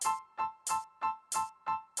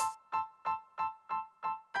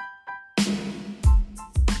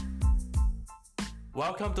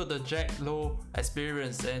welcome to the Jack Low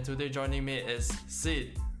Experience, and today joining me is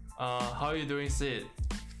Sid. How are you doing, Sid?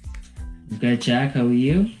 Good, Jack. How are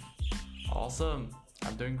you? Awesome.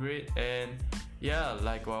 I'm doing great, and yeah,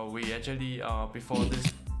 we actually before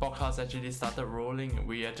this podcast actually started rolling,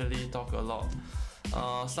 we actually talk a lot.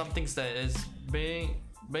 Some things that is being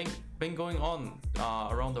been going on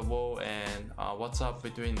around the world, and what's up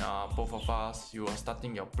between both of us. You are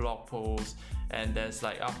starting your blog post, and there's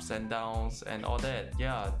like ups and downs and all that.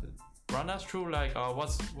 Yeah, run us through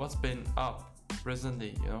what's been up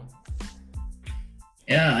recently.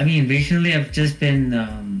 Yeah, I mean, recently I've just been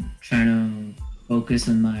trying to focus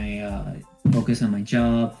on my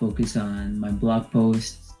job, focus on my blog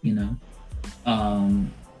posts.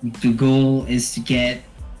 The goal is to get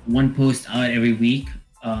one post out every week,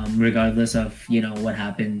 regardless of what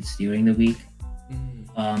happens during the week.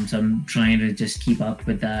 So I'm trying to just keep up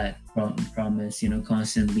with that promise.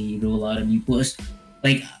 Constantly roll out a new post,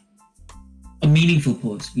 like a meaningful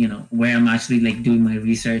post. Where I'm actually like doing my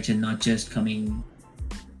research and not just coming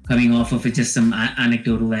off of it just some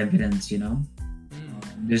anecdotal evidence.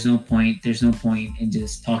 There's no point in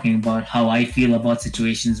just talking about how I feel about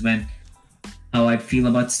situations how I feel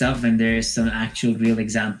about stuff when there's some actual real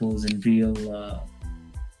examples and real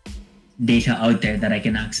data out there that I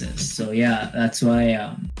can access. So yeah, that's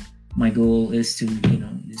why my goal is to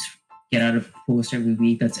just get out a post every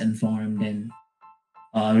week that's informed. And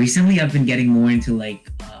recently I've been getting more into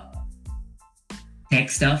tech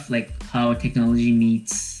stuff, like how technology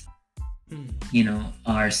meets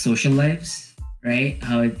our social lives, right?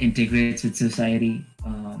 How it integrates with society.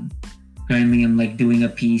 Currently I'm like doing a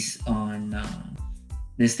piece on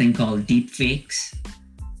this thing called deep fakes,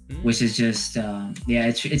 which is just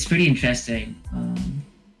it's pretty interesting.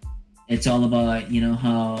 It's all about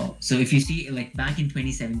how, so if you see like back in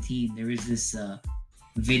 2017 there was this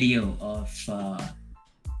video of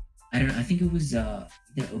I don't know, I think it was either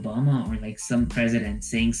Obama or like some president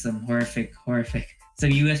saying some horrific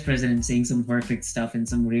some US president saying some horrific stuff and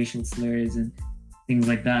some racial slurs and things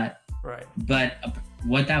like that. Right. But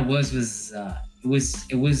what that was it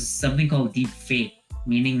was something called deep fake,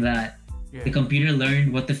 meaning that the computer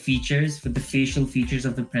learned what the facial features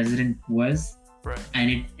of the president was, right, and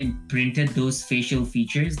it imprinted those facial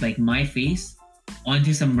features, like my face,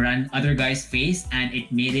 onto some other guy's face, and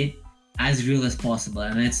it made it as real as possible.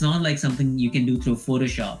 And it's not like something you can do through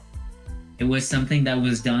Photoshop. It was something that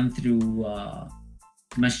was done through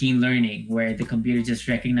machine learning, where the computer just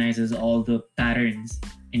recognizes all the patterns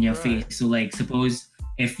in your face. So like, suppose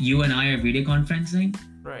if you and I are video conferencing,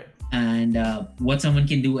 right, and what someone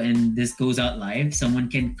can do, and this goes out live, someone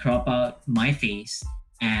can crop out my face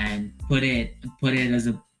and put it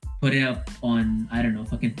up on, I don't know,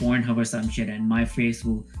 fucking Pornhub or some shit, and my face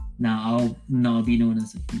will I'll now be known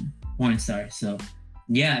as a porn star. So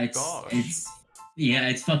yeah,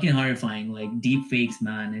 it's fucking horrifying. Like deep fakes,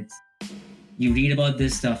 man. You read about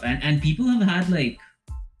this stuff, and people have had like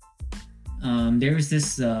there was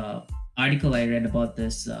this article I read about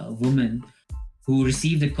this woman who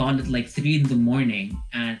received a call at like 3 a.m,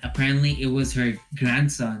 and apparently it was her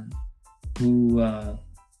grandson who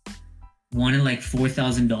wanted like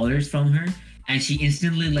 $4,000 from her, and she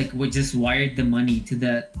instantly like would just wired the money to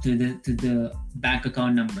the bank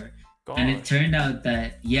account number. Gosh. And it turned out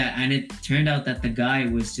that the guy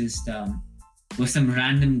was just was some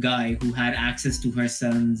random guy who had access to her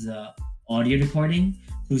son's audio recording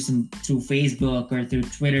through Facebook or through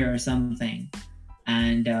Twitter or something,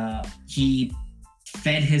 and he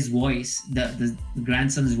fed his voice, the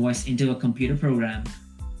grandson's voice, into a computer program,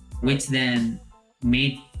 which then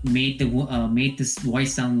made this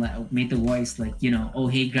voice sound like, made the voice like, oh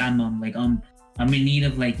hey grandmom, like I'm in need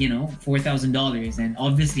of like $4,000, and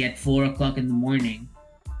obviously at 4 o'clock in the morning,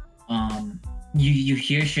 you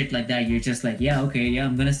hear shit like that, you're just like, yeah, okay, yeah,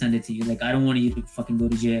 I'm gonna send it to you, like I don't want you to fucking go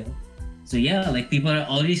to jail. So yeah, like people are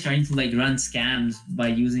already starting to like run scams by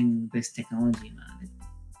using this technology, man.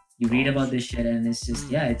 You read about this shit and it's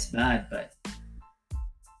just it's bad, but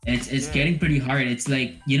it's getting pretty hard. It's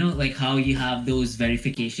like, like how you have those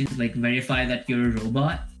verifications, like verify that you're a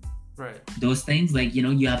robot. Right. Those things, like,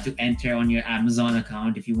 you have to enter on your Amazon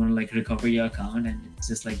account if you want to like recover your account, and it's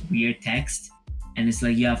just like weird text, and it's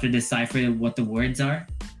like you have to decipher what the words are.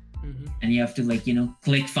 And you have to like,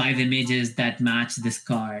 click 5 images that match this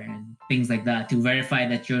car and things like that to verify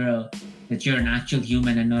that you're an actual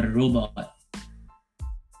human and not a robot.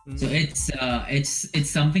 So it's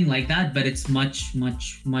something like that, but it's much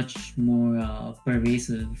more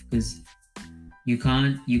pervasive, because you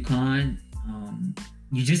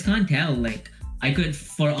just can't tell. Like I could,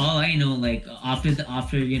 for all I know, like after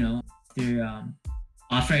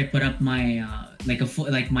after I put up my like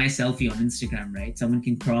my selfie on Instagram, right? Someone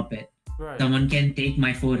can crop it. Right. Someone can take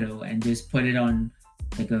my photo and just put it on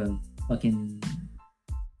like a fucking,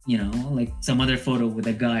 like some other photo with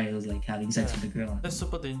a guy who's like having sex with a girl. That's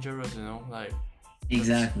super dangerous, like.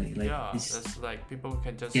 Exactly. Like it's like people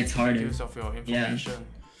can just gets make harder. use of your information.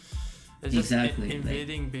 Yeah. It's just exactly.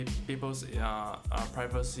 invading people's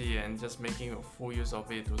privacy and just making a full use of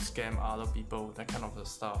it to scam other people. That kind of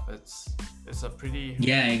stuff. It's a pretty.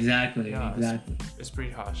 Yeah. Exactly. Yeah, exactly. It's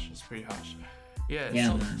pretty harsh. It's pretty harsh. Yeah.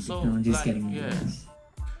 Yeah, man. So just like, getting yes.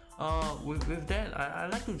 With that, I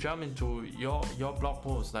like to jump into your blog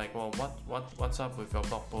post. Like, well, what's up with your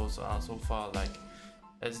blog post so far? Like,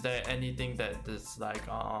 is there anything that is like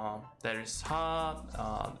that is hard?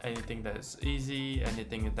 Anything that is easy?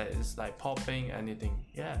 Anything that is like popping? Anything?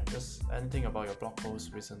 Yeah, just anything about your blog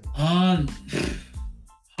post recently. Hard,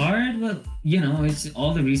 but it's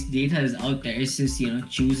all the data is out there. It's just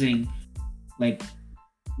choosing, like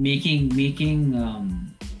making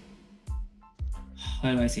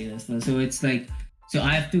how do I say this? So it's like, so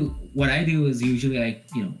I have to. What I do is usually like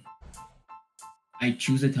I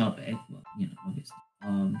choose a topic. Well, obviously.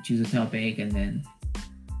 Choose a topic, and then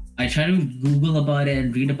I try to Google about it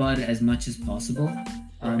and read about it as much as possible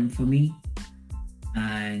for me,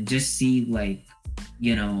 and just see like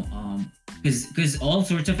because all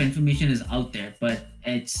sorts of information is out there, but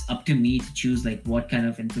it's up to me to choose like what kind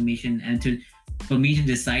of information and for me to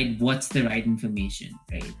decide what's the right information,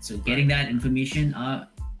 right? So getting that information out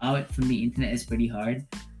from the internet is pretty hard,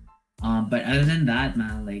 but other than that,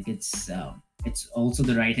 man, like it's also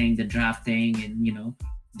the writing, the drafting, and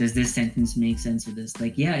does this sentence make sense with this?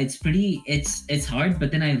 Like, yeah, it's hard,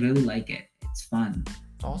 but then I really like it. It's fun.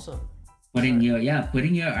 Awesome. Putting your ideas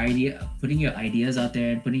out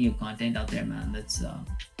there and putting your content out there, man. That's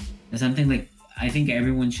something like I think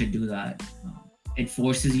everyone should do that. It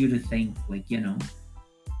forces you to think, like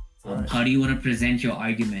how do you want to present your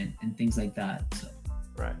argument and things like that. So.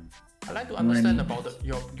 Right. I like to understand about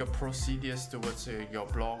your procedures towards your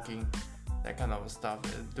blogging. That kind of stuff.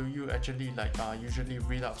 Do you actually like usually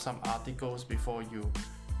read up some articles before you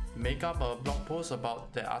make up a blog post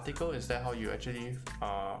about the article? Is that how you actually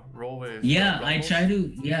roll with? Yeah, I try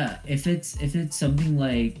to. Yeah, if it's something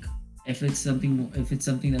like if it's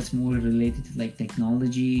something that's more related to like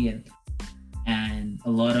technology and a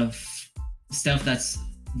lot of stuff that's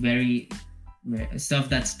stuff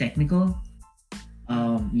that's technical.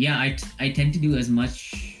 I tend to do as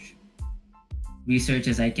much research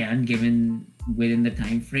as I can within the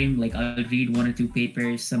time frame. Like I'll read one or two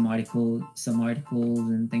papers, some articles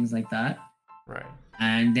and things like that. Right.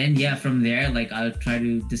 And then from there, like I'll try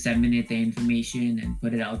to disseminate the information and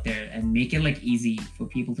put it out there and make it like easy for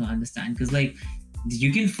people to understand. Because like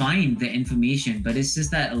you can find the information, but it's just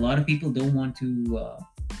that a lot of people don't want to.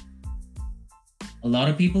 A lot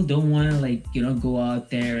of people don't want to like go out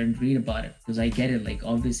there and read about it. Because I get it. Like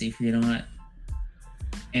obviously,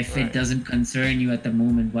 if it doesn't concern you at the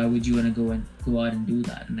moment, why would you want to go out and do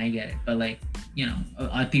that? And I get it, but like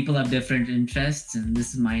people have different interests, and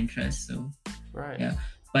this is my interest, so yeah.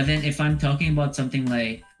 But then if I'm talking about something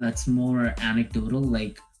like that's more anecdotal,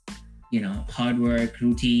 like hard work,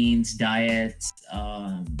 routines, diets,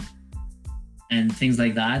 and things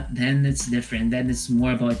like that, then it's different. Then it's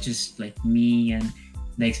more about just like me and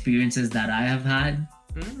the experiences that I have had.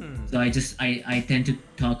 So I tend to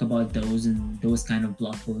talk about those and those kind of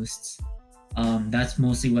blog posts. That's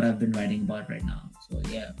mostly what I've been writing about right now. So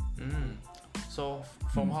yeah. So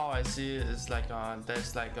from how I see it, it's like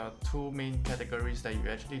there's like two main categories that you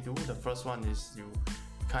actually do. The first one is you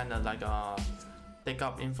kind of like take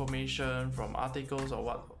up information from articles or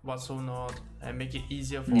whatsoever and make it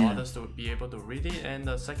easier for others to be able to read it. And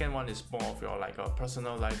the second one is more of your like a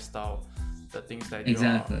personal lifestyle, the things that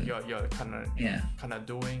you're kind of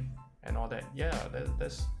doing and all that.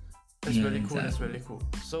 That's really cool. That's really cool.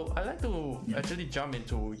 So I like to actually jump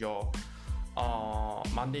into your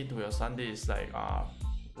Monday to your Sundays, like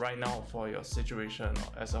right now for your situation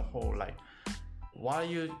as a whole. Like, what are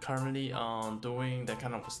you currently doing that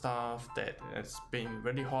kind of stuff that it's been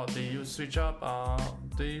really hot? Do you switch up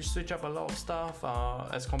a lot of stuff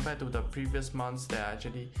as compared to the previous months that I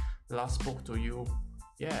actually last spoke to you?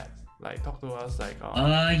 Yeah, like talk to us like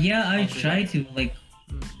I try to like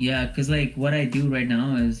because like what I do right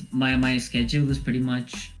now is my schedule is pretty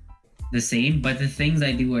much the same, but the things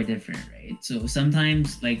I do are different, right? So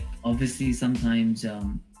sometimes like obviously sometimes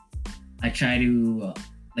I try to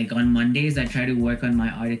like on Mondays I try to work on my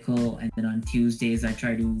article, and then on Tuesdays I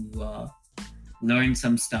try to learn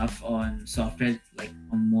some stuff on software, like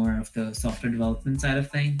on more of the software development side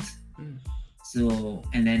of things. So,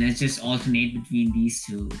 and then it's just alternate between these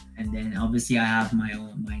two. And then obviously I have my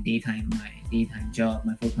daytime job,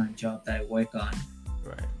 my full-time job that I work on.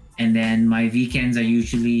 Right. And then my weekends are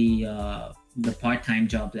usually the part-time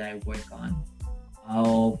job that I work on.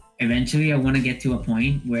 Eventually I want to get to a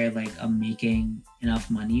point where like I'm making enough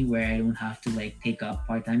money where I don't have to like take up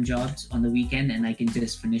part-time jobs on the weekend, and I can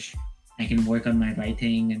just finish. I can work on my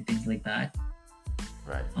writing and things like that.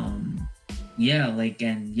 Right. And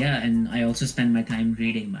I also spend my time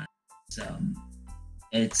reading, man. So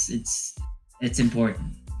it's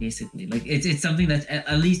important, basically. Like it's something that at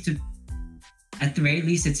the very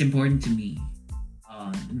least it's important to me.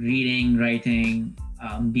 Reading, writing,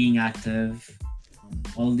 being active,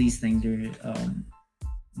 all these things are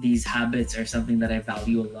these habits are something that I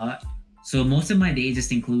value a lot. So most of my day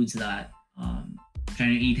just includes that.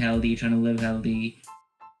 Trying to eat healthy, trying to live healthy,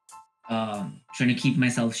 trying to keep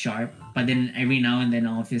myself sharp. But then every now and then,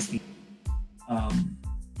 obviously,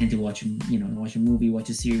 tend to watch a movie, watch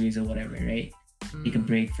a series or whatever, right? Take a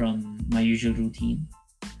break from my usual routine.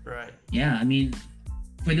 Right. Yeah, I mean,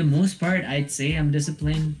 for the most part, I'd say I'm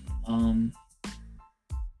disciplined.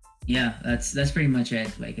 Yeah, that's pretty much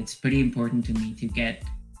it. Like, it's pretty important to me to get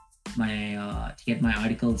my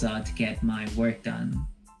articles out, to get my work done.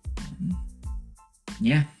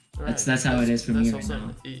 Yeah. Right. That's how it is for me right also,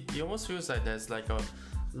 now. It almost feels like there's like a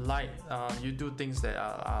light. You do things that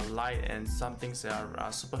are light, and some things that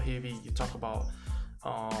are super heavy. You talk about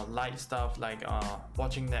light stuff like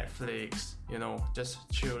watching Netflix. Just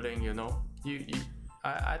chilling.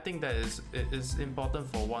 I think that it is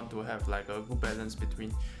important for one to have like a good balance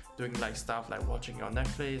between doing like stuff like watching your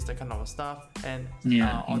Netflix, that kind of stuff, and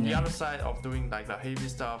on the other side of doing like the heavy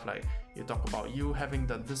stuff, like you talk about you having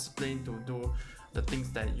the discipline to do the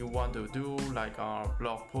things that you want to do, like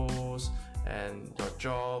blog posts and your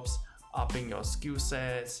jobs, upping your skill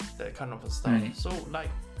sets, that kind of stuff. Right. So like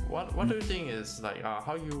what do you think is like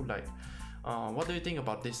how you like what do you think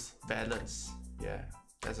about this balance? Yeah,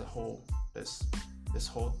 as a whole, this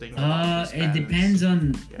whole thing about this It balance. depends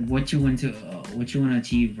on what you want to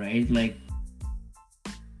achieve, right? Like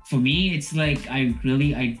for me, it's like I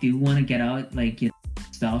do want to get out like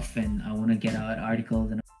stuff, and I want to get out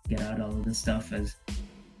articles and get out all of this stuff and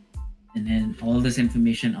then all this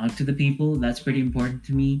information out to the people. That's pretty important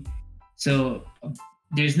to me. So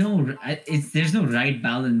there's no right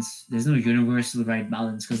balance. There's no universal right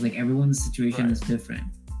balance, because like everyone's situation is different.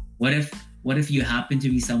 What if you happen to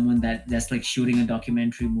be someone that's like shooting a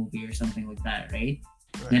documentary movie or something like that, right?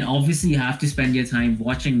 Then obviously you have to spend your time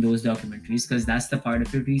watching those documentaries, because that's the part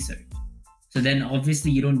of your research. So then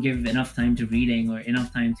obviously you don't give enough time to reading or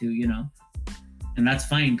enough time to, and that's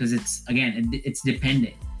fine, because it's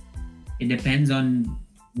dependent. It depends on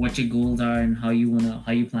what your goals are and how you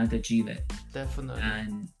plan to achieve it. Definitely.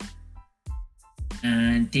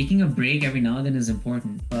 And taking a break every now and then is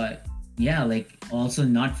important, but yeah, like also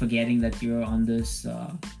not forgetting that you're on this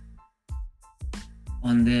I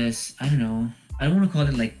don't know, I don't want to call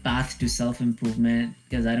it like path to self-improvement,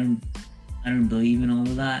 because I don't believe in all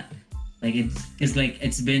of that. Like it's like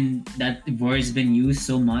it's been, that word's been used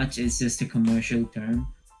so much, it's just a commercial term.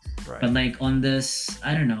 Right. But like on this,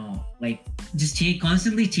 I don't know, like just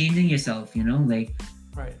constantly changing yourself, like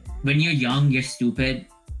when you're young you're stupid,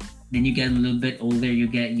 then you get a little bit older,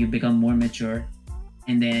 you become more mature,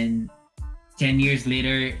 and then 10 years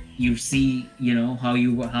later you see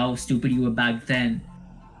how stupid you were back then.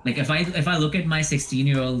 Like if I look at my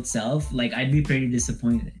 16-year-old self, like I'd be pretty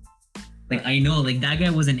disappointed. Like I know like that guy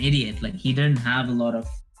was an idiot, like he didn't have a lot of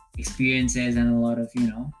experiences and a lot of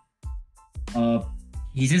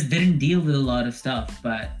he just didn't deal with a lot of stuff.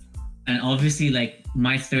 And obviously like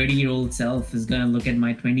my 30-year-old self is gonna look at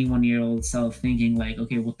my 21-year-old self thinking like,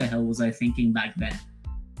 okay, what the hell was I thinking back then?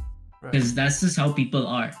 Because that's just how people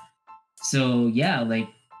are. So yeah, like,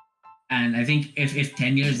 and I think if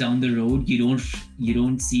 10 years down the road you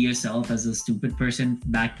don't see yourself as a stupid person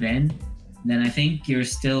back then I think you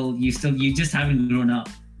just haven't grown up,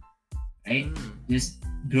 right? Just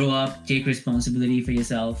grow up, take responsibility for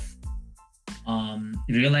yourself,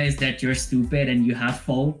 realize that you're stupid and you have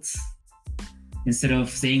faults, instead of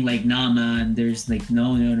saying like, nah man, there's like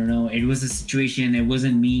no, it was a situation, it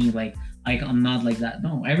wasn't me, like I'm not like that.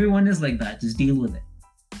 No, everyone is like that, just deal with it.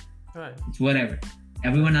 Right. It's whatever.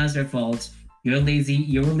 Everyone has their faults. You're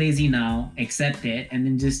lazy now, accept it, and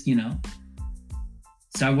then just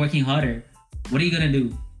start working harder. What are you gonna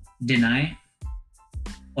do? Deny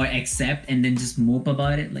or accept and then just mope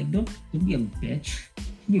about it? Like don't be a bitch.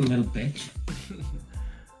 Be a little bitch.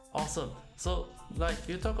 Awesome. So like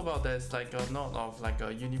you talk about there's like a not of like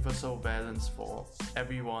a universal balance for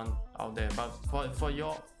everyone out there, but for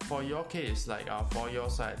your case, like for your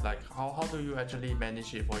side, like how do you actually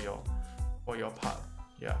manage it for your part?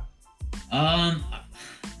 Yeah. Um,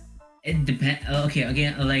 it depends. Okay,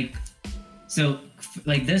 again, like so,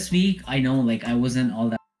 like this week, I know like I wasn't all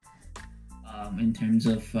that in terms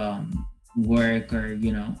of work or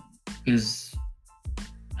because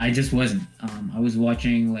I just wasn't. I was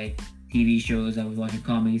watching like TV shows. I was watching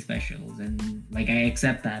comedy specials, and like I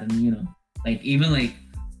accept that, and like even like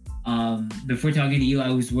before talking to you, I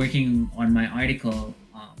was working on my article.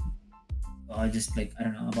 Just like I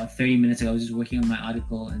don't know, about 30 minutes ago, I was just working on my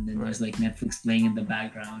article, and then there's like Netflix playing in the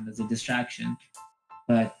background as a distraction.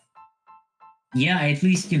 But yeah, I at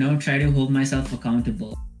least try to hold myself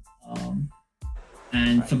accountable.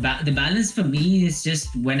 And for the balance for me is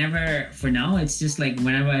just whenever. For now, it's just like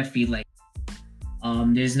whenever I feel like.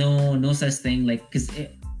 There's no such thing like because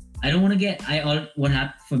I don't want to get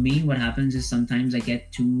what happens is sometimes I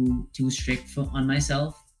get too strict on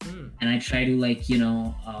myself, and I try to like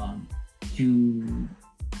to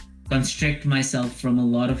constrict myself from a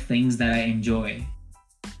lot of things that I enjoy,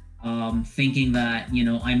 thinking that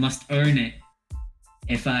I must earn it.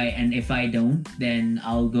 If I don't, then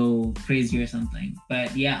I'll go crazy or something.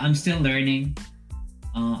 But yeah, I'm still learning.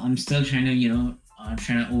 I'm still trying to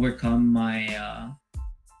trying to overcome my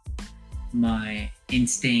my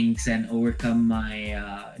instincts and overcome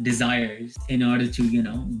my desires in order to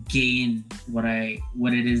gain what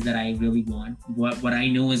it is that I really want, what I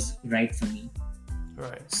know is right for me.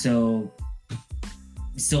 Right. So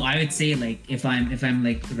I would say like if I'm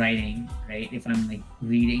like writing, right, if I'm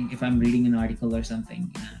reading an article or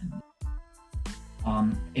something,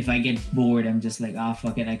 and if I get bored, I'm just like,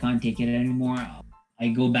 fuck it, I can't take it anymore. I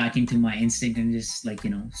go back into my instinct and just like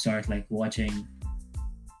start like watching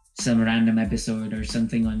some random episode or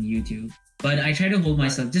something on YouTube. But I try to hold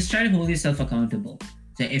myself. Just try to hold yourself accountable.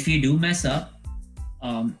 So if you do mess up,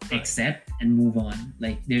 accept and move on.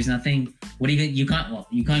 Like there's nothing. What are you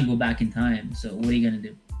can't go back in time. So what are you gonna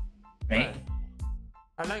do, right?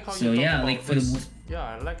 I like how so you talk yeah, about like for this. the most. Yeah,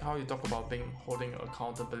 I like how you talk about holding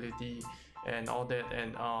accountability and all that,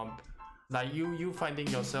 and like you finding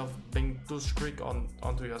yourself being too strict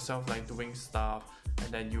onto yourself, like doing stuff,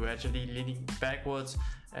 and then you actually leaning backwards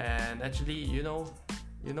and actually you know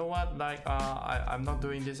what, like I'm not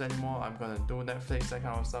doing this anymore, I'm gonna do Netflix, that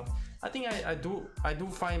kind of stuff. I think I do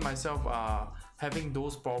find myself having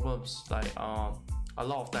those problems like a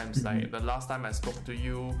lot of times. Like the last time I spoke to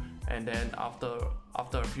you, and then after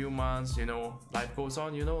a few months, life goes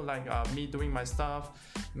on, like me doing my stuff,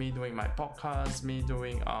 me doing my podcast, me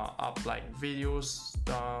doing up like videos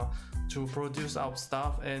to produce out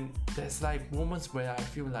stuff, and there's like moments where I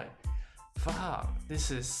feel like fuck, this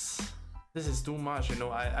is too much.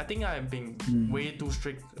 I think I'm being way too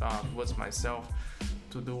strict towards myself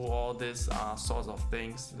to do all these sorts of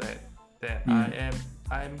things that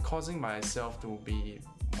I'm causing myself to be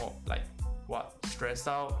more like stressed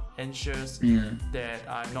out, anxious, that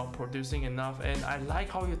I'm not producing enough. And I like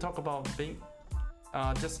how you talk about being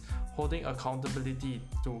just holding accountability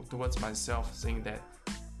towards myself, saying that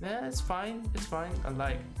it's fine, and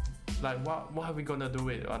like what are we gonna do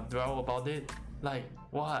it or dwell about it, like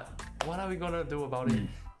what are we gonna do about it,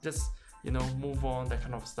 just move on, that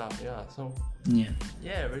kind of stuff. Yeah, so really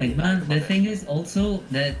like man, the thing is also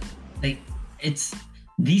that like it's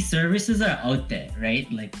these services are out there,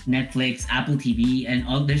 right? Like Netflix, Apple TV, and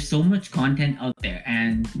all. There's so much content out there,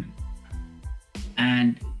 and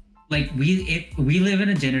like we live in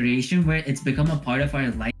a generation where it's become a part of our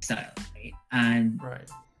lifestyle, right? And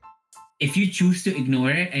if you choose to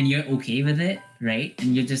ignore it and you're okay with it, right?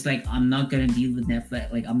 And you're just like, I'm not gonna deal with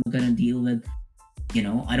Netflix, like I'm not gonna deal with,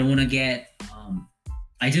 I don't want to get,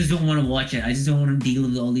 I just don't want to watch it. I just don't want to deal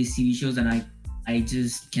with all these TV shows, and I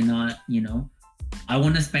just cannot, I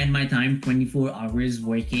want to spend my time 24 hours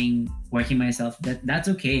working myself. That's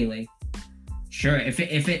okay. Like, sure, if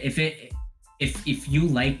you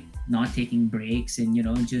like not taking breaks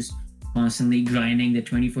and just constantly grinding the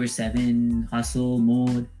 24/7 hustle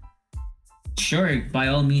mode, sure, by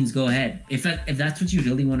all means go ahead. If that's what you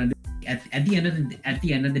really want to do. At the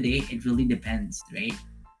end of the day, it really depends, right?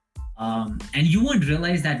 And you won't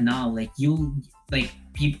realize that now. Like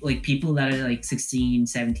people that are like 16,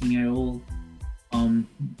 17-year-old,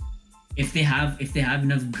 if they have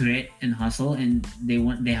enough grit and hustle, and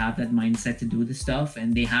they have that mindset to do the stuff,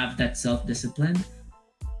 and they have that self-discipline,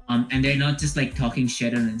 and they're not just like talking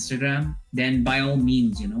shit on Instagram, then by all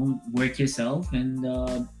means, work yourself, and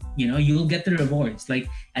you'll get the rewards. Like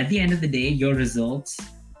at the end of the day, your results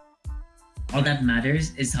all that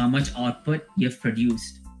matters is how much output you've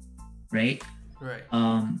produced, right? Right.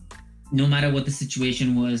 No matter what the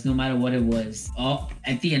situation was, no matter what it was, all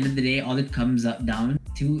at the end of the day, all it comes up down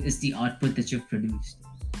to is the output that you've produced.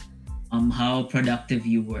 How productive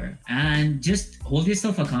you were, and just hold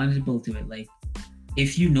yourself accountable to it. Like,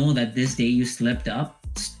 if you know that this day you slipped up,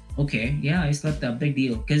 okay, yeah, I slept up, big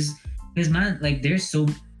deal. Because man, like, there's so,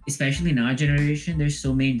 especially in our generation, there's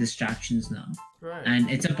so many distractions now, Right.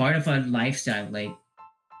 and it's a part of our lifestyle. Like,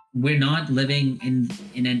 we're not living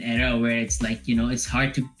in an era where it's like, it's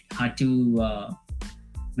hard to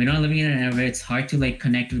we're not living in an era where it's hard to like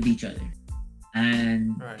connect with each other,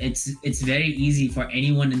 and Right. it's very easy for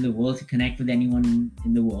anyone in the world to connect with anyone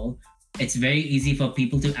in the world. It's very easy for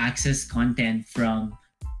people to access content from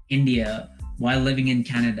India while living in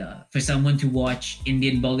Canada, for someone to watch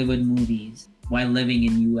Indian Bollywood movies while living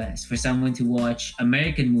in US, for someone to watch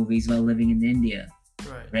American movies while living in India,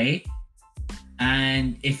 Right. right?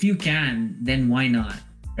 And if you can, then why not,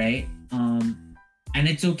 right? And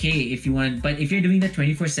it's okay if you want, but if you're doing that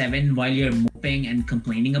 24/7 while you're moping and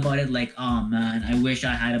complaining about it, like, oh man, I wish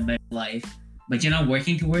I had a better life, but you're not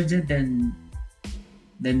working towards it, then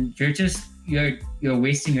you're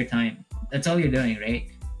wasting your time. That's all you're doing, right?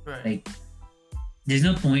 Right. Like, there's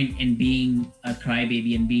no point in being a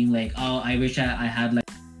crybaby and being like, oh, I wish I had like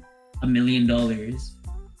 $1 million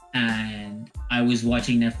and I was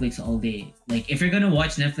watching Netflix all day. Like, if you're gonna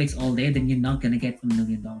watch Netflix all day, then you're not gonna get $1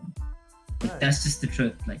 million. Like, Right. that's just the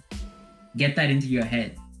truth. Like, get that into your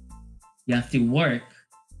head. You have to work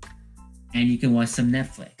and you can watch some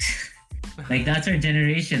Netflix. Like, that's our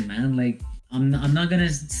generation, man. Like, I'm not gonna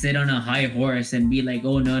sit on a high horse and be like,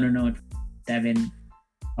 oh no, 7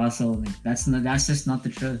 hustle. Like, that's just not the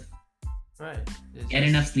truth. Right. Get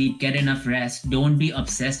enough sleep, get enough rest. Don't be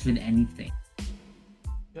obsessed with anything.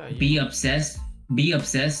 Yeah. Be obsessed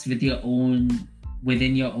with your own,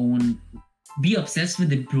 within your own, be obsessed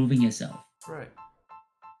with improving yourself. Right.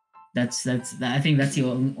 I think that's the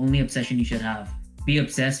only obsession you should have. Be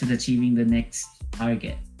obsessed with achieving the next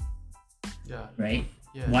target, Yeah. right?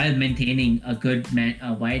 Yeah. While maintaining a good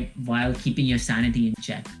while keeping your sanity in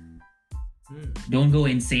check. Don't go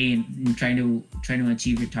insane in trying to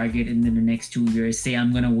achieve your target in the next 2 years. Say,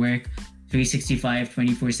 I'm gonna work 365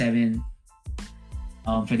 24/7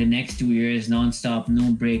 for the next 2 years, non-stop,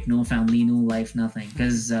 no break, no family, no life, nothing.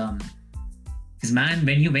 Because man,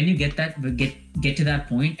 when you get to that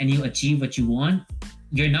point and you achieve what you want,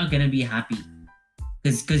 you're not gonna be happy,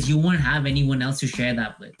 because you won't have anyone else to share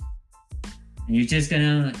that with. And you're just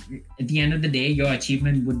gonna, at the end of the day, your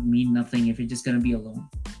achievement would mean nothing if you're just gonna be alone.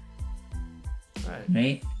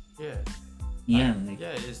 Right? Yeah. Yeah.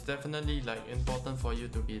 Yeah, it's definitely like important for you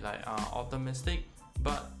to be like optimistic,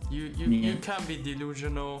 but you can't be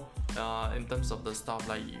delusional in terms of the stuff.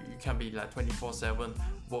 Like, you can't be like 24/7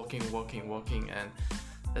 working, and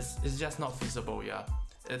it's just not feasible. Yeah.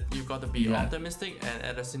 You got to be optimistic and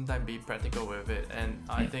at the same time be practical with it. And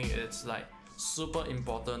I think it's like super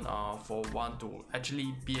important for one to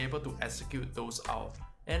actually be able to execute those out.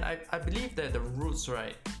 And I believe that the roots,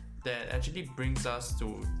 right, that actually brings us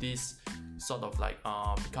to this sort of like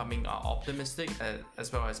becoming optimistic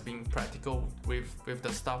as well as being practical with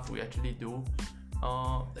the stuff we actually do.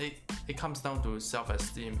 It comes down to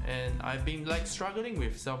self-esteem, and I've been like struggling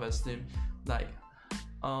with self-esteem. Like,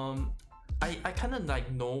 I kind of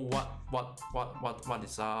like know what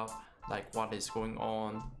is up, like what is going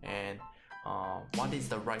on, and what is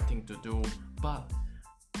the right thing to do, but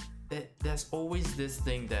there's always this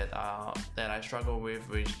thing that I struggle with,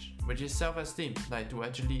 which is self-esteem, like to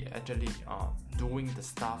actually doing the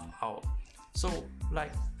stuff out. So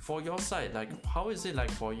like for your side, like how is it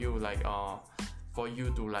like for you, like for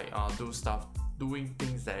you to like do stuff, doing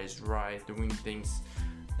things that is right, doing things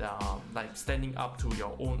like standing up to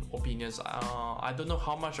your own opinions? I don't know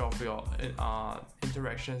how much of your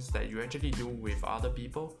interactions that you actually do with other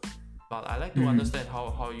people, but I like to understand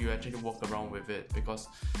how you actually walk around with it, because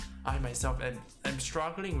I myself am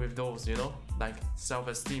struggling with those, like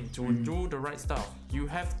self-esteem to do the right stuff. You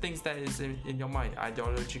have things that is in your mind,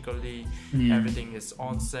 ideologically, everything is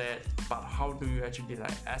on set, but how do you actually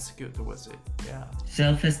like execute towards it? Yeah.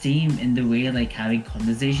 Self-esteem in the way like having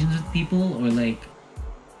conversations with people, or like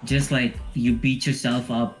just like you beat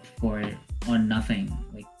yourself up on nothing.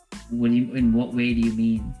 Like, in what way do you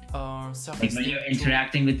mean? Like when you're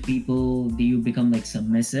interacting with people, do you become like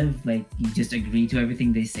submissive? Like you just agree to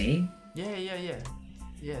everything they say?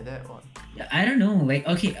 Yeah, that one. I don't know. Like,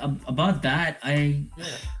 okay, about that,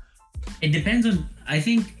 it depends on. I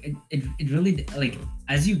think it really, like,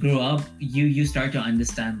 as you grow up, you start to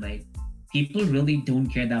understand like people really don't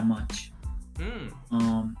care that much.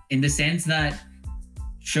 In the sense that,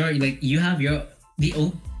 sure, like you have your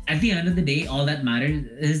at the end of the day, all that matters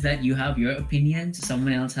is that you have your opinions,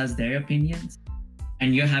 someone else has their opinions,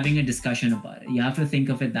 and you're having a discussion about it. You have to think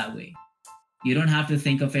of it that way. You don't have to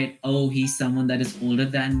think of it, oh, he's someone that is older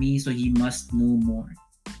than me, so he must know more.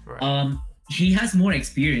 Right. He has more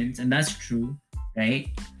experience, and that's true, right?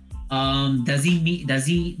 Does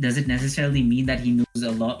it necessarily mean that he knows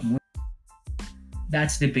a lot more?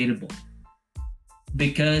 That's debatable.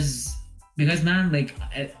 Because man, like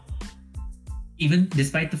even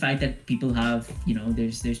despite the fact that people have,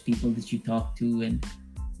 there's people that you talk to and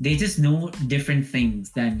they just know different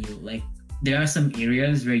things than you. Like there are some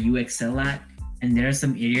areas where you excel at, and there are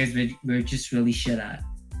some areas where you're just really shit at.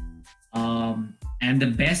 And the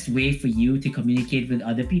best way for you to communicate with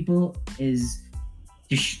other people is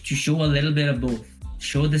to show a little bit of both.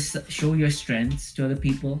 Show your strengths to other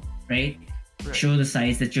people, right? Show the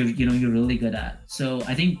sides that you're really good at. So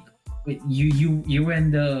I think you were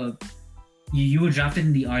in you were drafted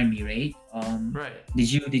in the army, right? Right.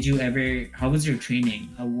 Did you ever? How was your training?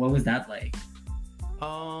 What was that like?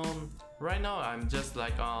 Right now I'm just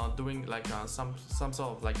like doing like some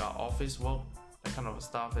sort of like office work. That kind of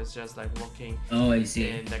stuff. It's just like working. Oh, I see.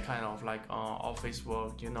 In that kind of like office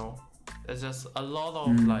work. There's just a lot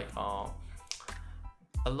of like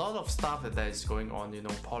a lot of stuff that is going on.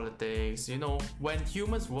 Politics. When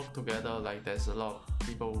humans work together, like there's a lot of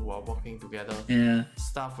people who are working together. Yeah.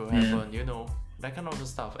 Stuff will happen. That kind of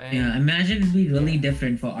stuff. And yeah, imagine it'd be really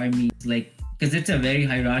different for armies, like because it's a very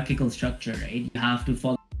hierarchical structure, right? You have to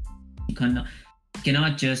follow. You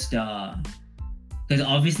cannot just because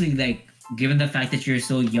obviously, like given the fact that you're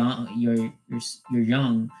so young, you're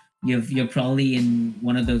young. You're probably in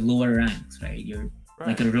one of the lower ranks, right? You're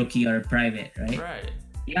like a rookie or a private, right? Right.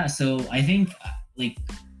 Yeah. So I think like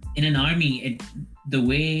in an army, the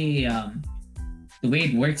way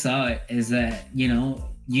it works out is that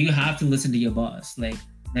you have to listen to your boss. Like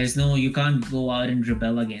you can't go out and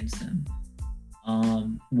rebel against them.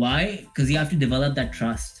 Why? Because you have to develop that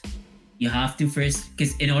trust. You have to first,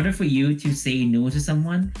 because in order for you to say no to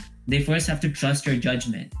someone, they first have to trust your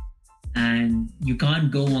judgment. And you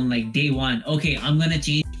can't go on like day one, okay, I'm gonna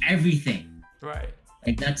change everything. Right.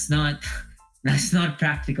 Like that's not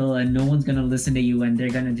practical, and no one's gonna listen to you, and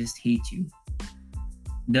they're gonna just hate you.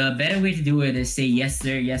 The better way to do it is say yes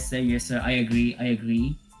sir, yes sir, yes sir, I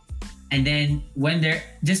agree. And then when they're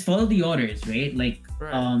just follow the orders, right? Like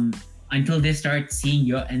until they start seeing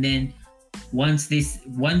you, and then once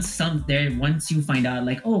you find out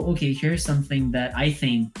like, oh, okay, here's something that I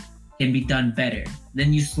think can be done better,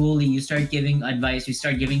 then you start giving advice, you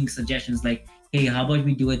start giving suggestions like, hey, how about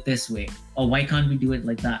we do it this way, or why can't we do it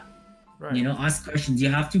like that? Right. Ask questions. You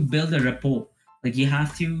have to build a rapport. Like you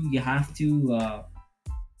have to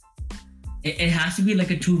it has to be like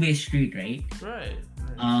a two-way street, right? Right.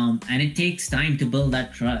 And it takes time to build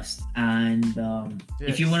that trust, and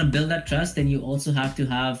if you want to build that trust, then you also have to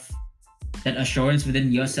have that assurance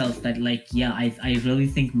within yourself that like, yeah, I really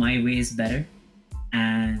think my way is better.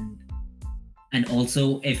 And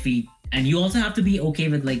also and you also have to be okay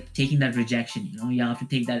with like taking that rejection. You have to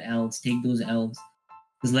take those L's,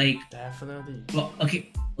 because like definitely. Well,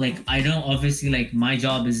 okay, like I know obviously like my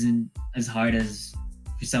job isn't as hard as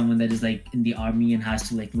for someone that is like in the army and has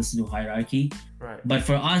to like listen to hierarchy. Right. But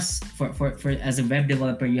for us, for as a web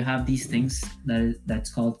developer, you have these things that's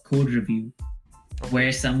called code review,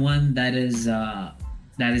 where someone that is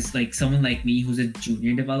like someone like me who's a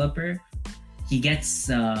junior developer, he gets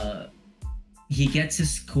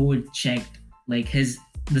his code checked, like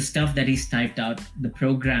the stuff that he's typed out, the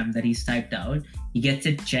program that he's typed out, he gets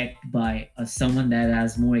it checked by someone that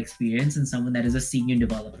has more experience and someone that is a senior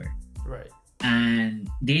developer. Right. And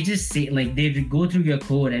they just say like, they go through your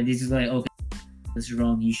code and they just like, okay, this is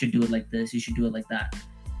wrong, you should do it like this, you should do it like that.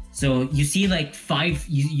 So you see like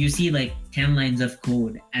you see like 10 lines of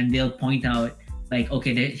code, and they'll point out like,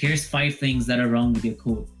 okay, here's 5 things that are wrong with your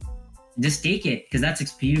code. Just take it, because that's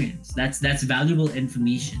experience. That's valuable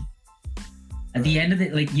information. At the end of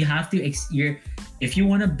it, like you have to if you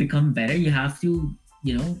want to become better, you have to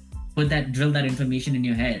drill that information in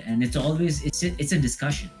your head, and it's a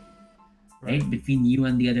discussion, right, between you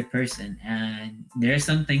and the other person. And there are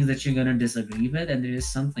some things that you're gonna disagree with, and there is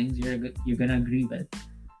some things you're gonna agree with.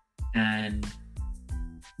 And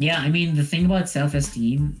yeah, I mean, the thing about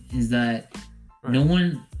self-esteem is that no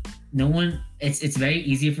one it's very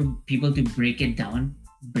easy for people to break down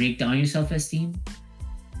your self-esteem,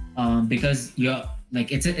 because you're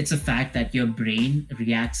like, it's a fact that your brain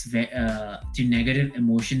reacts to negative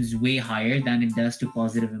emotions way higher than it does to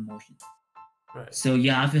positive emotions. Right. So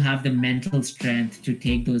you have to have the mental strength to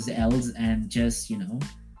take those L's and just,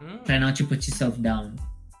 try not to put yourself down.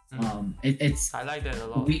 It's I like that a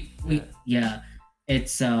lot. we yeah,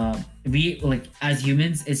 it's we, like, as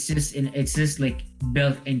humans, it's just like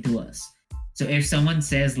built into us. So if someone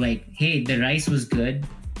says like, hey, the rice was good,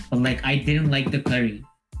 but like I didn't like the curry,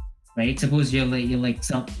 right? Suppose you're like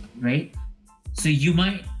some, right? So you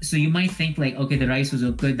might think like, okay, the rice was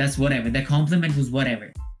good, that's whatever, the compliment was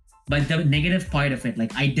whatever, but the negative part of it,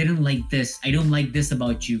 like, I didn't like this, I don't like this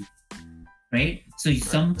about you, right? So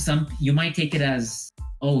some you might take it as,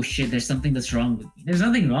 oh shit, there's something that's wrong with me. There's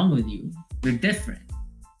nothing wrong with you, we're different.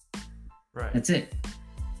 Right. That's it.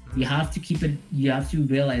 You have to keep it, you have to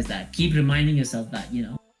realize that, keep reminding yourself that,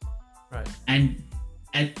 Right. and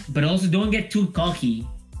but also don't get too cocky,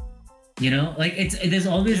 like there's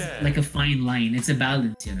always like a fine line, it's a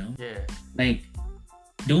balance, Yeah. like,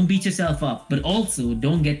 don't beat yourself up, but also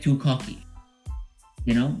don't get too cocky,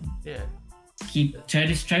 Yeah. try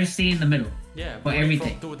to stay in the middle. Yeah. For going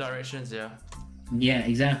everything. from two directions. Yeah. Yeah,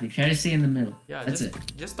 exactly, try to stay in the middle. Yeah. That's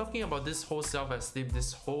just talking about this whole self-esteem,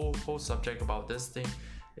 this whole subject about this thing,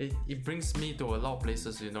 it brings me to a lot of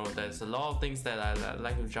places. There's a lot of things that I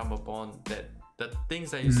like to jump upon, that the things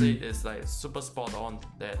that you say is like super spot on,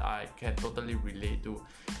 that I can totally relate to.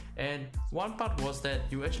 And one part was that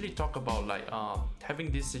you actually talk about like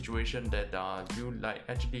having this situation that you like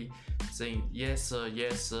actually saying yes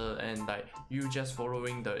sir, and like you just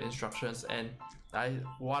following the instructions. And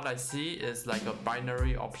what I see is like a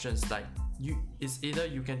binary options, like it's either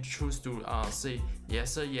you can choose to say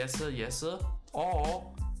yes sir,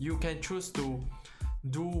 or you can choose to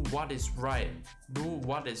do what is right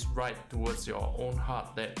towards your own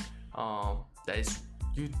heart, that is,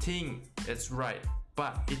 you think it's right,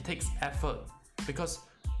 but it takes effort. Because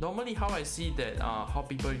normally how I see that how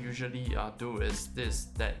people usually do is this,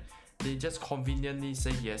 that they just conveniently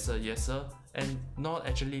say yes sir, and not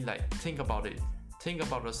actually like think about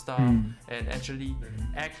the stuff, and actually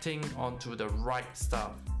acting onto the right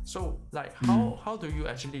stuff. So like how do you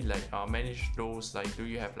actually like manage those? Like, do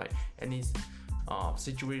you have like any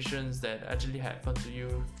situations that actually happen to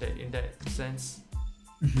you that in that sense?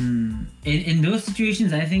 In those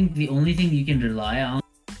situations, I think the only thing you can rely on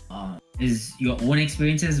is your own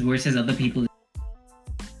experiences versus other people.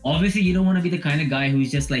 Obviously, you don't want to be the kind of guy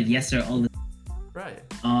who's just like yes sir all the time. Right.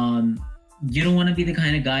 You don't want to be the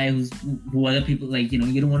kind of guy who other people like, you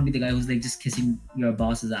don't want to be the guy who's like just kissing your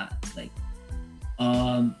boss's ass.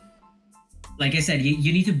 Like I said,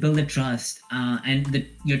 you need to build a trust, and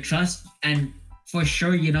your trust, and for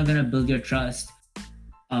sure you're not gonna build your trust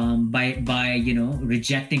by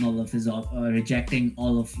rejecting all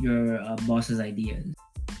of your boss's ideas,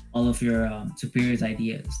 all of your superiors'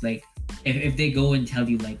 ideas. Like if they go and tell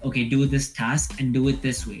you like, okay, do this task and do it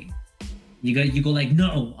this way, you go like,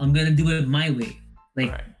 no, I'm gonna do it my way.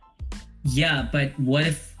 Like, right. Yeah, but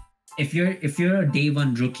what if you're a day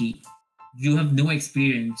one rookie, you have no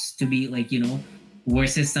experience to be like,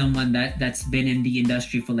 versus someone that's been in the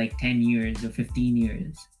industry for like 10 years or 15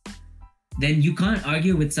 years, then you can't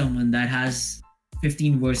argue with someone that has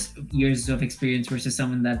 15 years of experience versus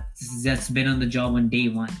someone that's been on the job on day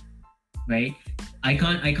one, right? I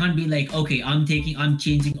can't be like, okay, I'm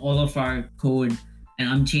changing all of our code and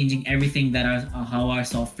I'm changing everything that how our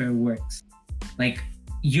software works. Like,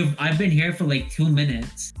 I've been here for like 2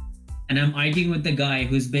 minutes and I'm arguing with the guy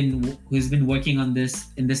who's been working on this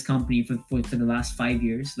in this company for the last 5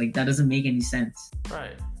 years. Like, that doesn't make any sense.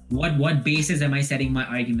 Right. What basis am I setting my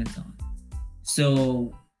arguments on?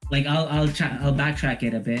 So like I'll backtrack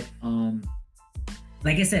it a bit.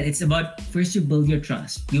 Like I said, it's about, first you build your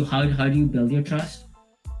trust. How do you build your trust?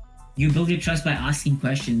 You build your trust by asking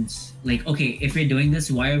questions like, okay, if we're doing this,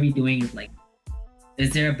 why are we doing it? Like,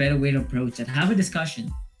 is there a better way to approach it? Have a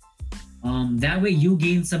discussion. That way you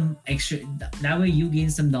gain some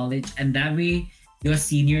knowledge, and that way your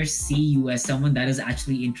seniors see you as someone that is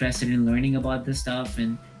actually interested in learning about this stuff,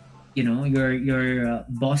 and your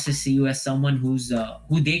bosses see you as someone who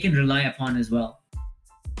they can rely upon as well,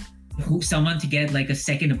 someone to get like a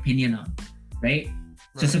second opinion on, right?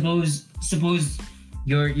 So suppose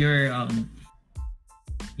your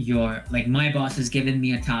like, my boss has given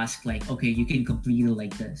me a task, like, okay, you can complete it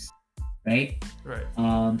like this, right?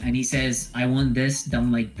 And he says, I want this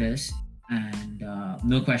done like this, and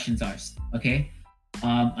no questions asked. Okay,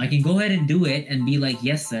 I can go ahead and do it and be like,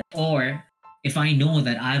 yes sir. Or if I know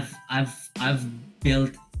that I've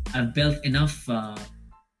built enough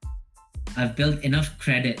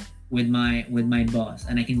credit with my boss,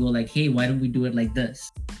 and I can go like, hey, why don't we do it like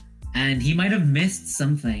this? And he might have missed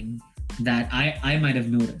something that I might have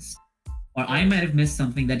noticed, or I might have missed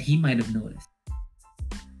something that he might have noticed.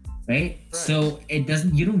 right? So it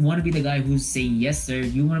doesn't. You don't want to be the guy who's saying yes, sir.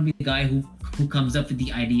 You want to be the guy who comes up with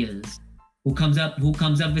the ideas, who comes up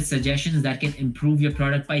with suggestions that can improve your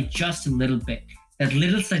product by just a little bit. That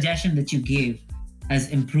little suggestion that you gave has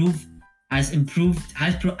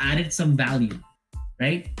added some value,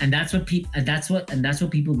 right? And that's what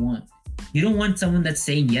people want. You don't want someone that's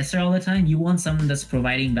saying yes sir all the time. You want someone that's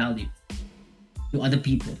providing value to other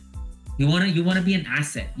people. You wanna be an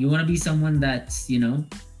asset. You wanna be someone that's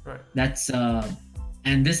that's and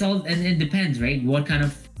it depends, right? What kind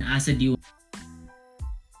of asset do you?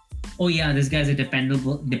 Oh yeah, this guy's a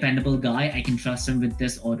dependable guy. I can trust him with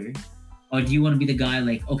this order. Or do you want to be the guy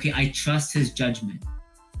like, okay, I trust his judgment,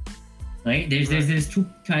 right? There's two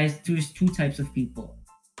types of people.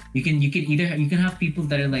 You can have people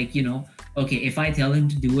that are like, okay, if I tell him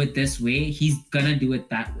to do it this way, he's gonna do it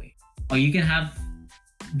that way. Or you can have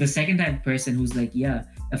the second type of person who's like, yeah,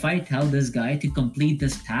 if I tell this guy to complete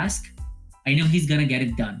this task, I know he's gonna get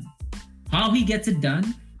it done. How he gets it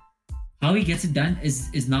done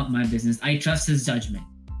is not my business. I trust his judgment,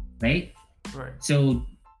 right? Right. So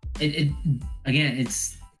it again,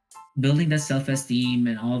 it's building that self-esteem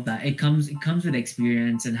and all of that. It comes with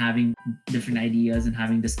experience and having different ideas and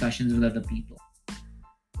having discussions with other people.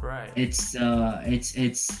 Right. It's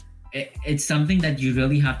something that you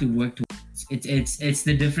really have to work towards. It's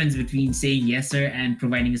the difference between saying yes sir and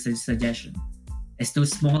providing a suggestion. It's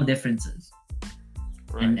those small differences.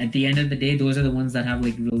 Right. And at the end of the day, those are the ones that have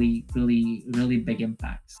like really, really, really big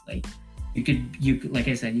impacts. Like you could like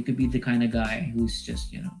I said, you could be the kind of guy who's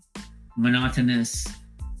just monotonous,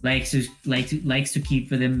 likes to keep likes to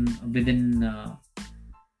keep it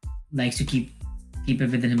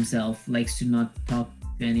within himself, likes to not talk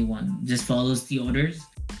to anyone, just follows the orders.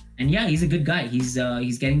 And yeah, he's a good guy. He's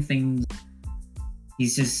getting things.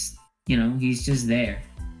 He's just there.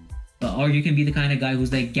 Or you can be the kind of guy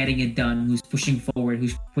who's like getting it done, who's pushing forward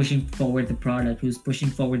the product, who's pushing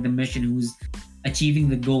forward the mission, who's achieving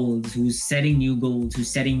the goals, who's setting new goals, who's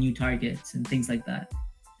setting new targets and things like that.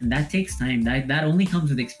 And that takes time. That only comes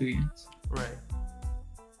with experience. Right.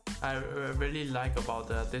 I really like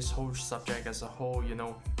about this whole subject as a whole,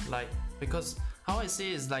 like, because how I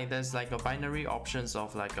see is like there's like a binary options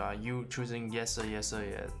of like you choosing yes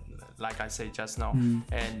sir, like I said just now,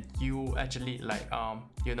 and you actually like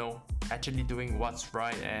actually doing what's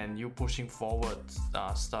right and you pushing forward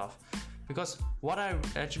stuff. Because what I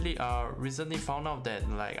actually recently found out that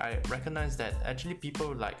like I recognize that actually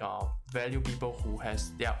people like value people who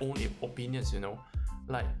has their own opinions,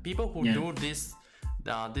 like people who do this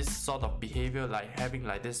sort of behavior, like having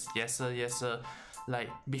like this yes sir, like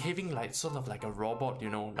behaving like sort of like a robot,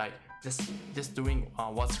 like just doing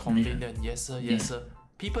what's convenient. Yes sir.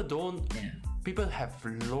 People have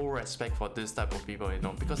low respect for this type of people,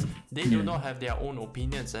 because they do not have their own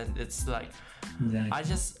opinions. And it's like exactly.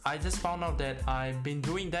 I just found out that I've been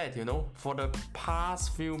doing that, for the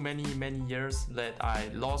past many years, that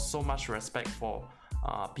I lost so much respect for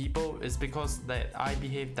people. Is because that I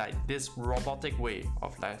behave like this robotic way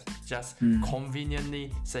of like just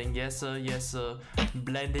conveniently saying yes sir,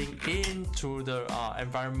 blending into the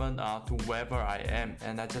environment to wherever I am,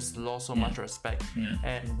 and I just lost so much respect.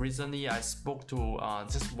 And recently I spoke to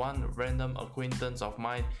just one random acquaintance of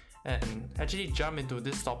mine, and actually jump into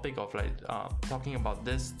this topic of like talking about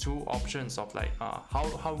these two options of like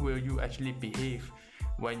how will you actually behave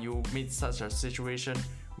when you meet such a situation.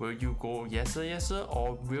 Will you go yes sir,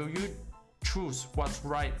 or will you choose what's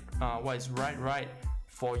right, what is right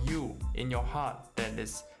for you in your heart, that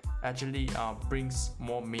is actually brings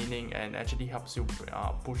more meaning and actually helps you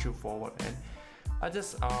push you forward. And I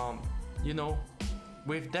just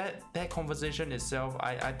with that conversation itself,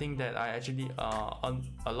 I think that I actually earn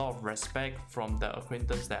a lot of respect from the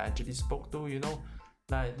acquaintance that I actually spoke to.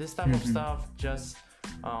 Like this type of stuff just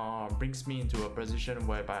brings me into a position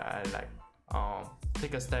whereby I like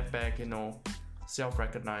take a step back,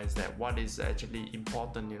 self-recognize that what is actually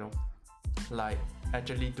important, like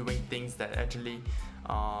actually doing things that actually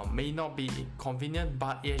may not be convenient,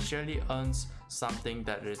 but it actually earns something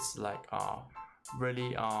that is like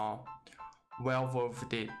really well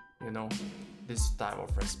worth it, this type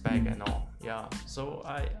of respect and all. Yeah, so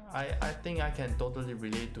I think I can totally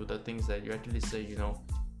relate to the things that you actually say,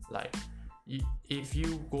 like if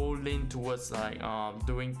you go lean towards like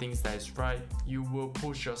doing things that is right, you will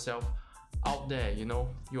push yourself out there,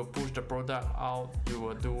 you'll push the product out, you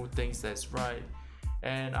will do things that's right.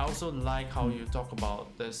 And I also like how you talk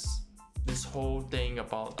about this whole thing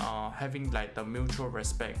about having like the mutual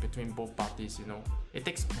respect between both parties. It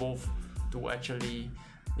takes both to actually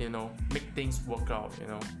make things work out.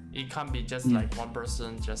 It can't be just like one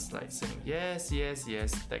person just like saying yes, yes,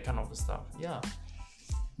 yes, that kind of stuff. Yeah.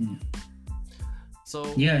 So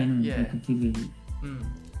I know, I completely agree.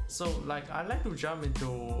 So like I'd like to jump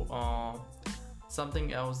into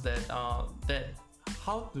something else that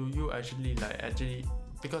how do you actually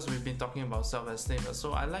because we've been talking about self-esteem,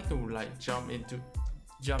 so I like to like jump in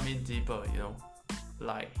deeper,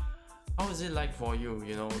 like how is it like for you,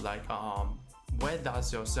 like where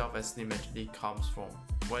does your self-esteem actually comes from?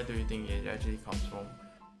 Where do you think it actually comes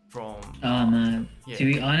from? To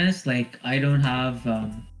be honest, like I don't have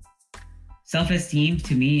self-esteem.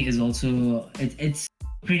 To me is also it's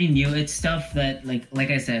pretty new. It's stuff that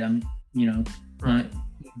like I said, I'm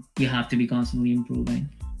you have to be constantly improving.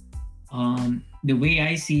 The way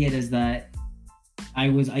I see it is that I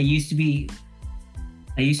used to be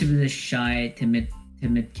this shy, timid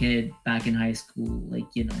kid back in high school,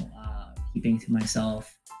 like keeping to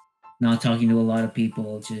myself, not talking to a lot of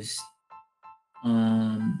people, just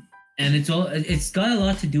and it's got a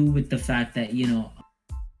lot to do with the fact that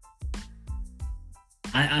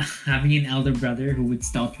I having an elder brother who would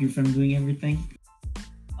stop you from doing everything.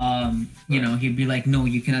 He'd be like, no,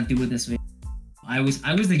 you cannot do it this way. I was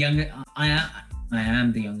the youngest. I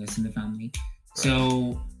am the youngest in the family,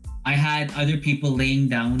 so I had other people laying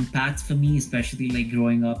down paths for me, especially like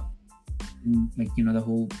growing up in the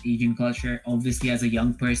whole Asian culture. Obviously, as a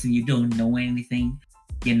young person, you don't know anything.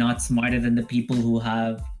 You're not smarter than the people who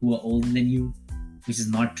are older than you, which is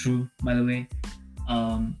not true, by the way.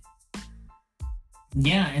 And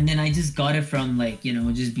then I just got it from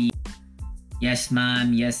just be yes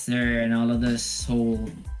ma'am, yes sir, and all of this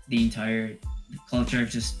the entire culture of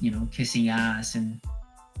just kissing ass. And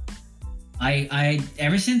I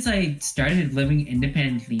ever since I started living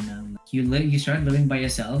independently, man, you start living by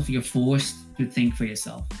yourself, you're forced to think for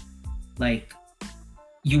yourself. Like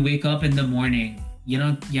you wake up in the morning, you're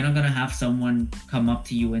not gonna have someone come up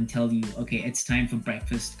to you and tell you, okay, it's time for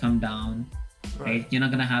breakfast, come down, right? You're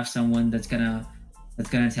not gonna have someone that's gonna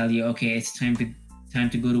tell you, okay, it's time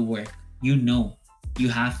to go to work. You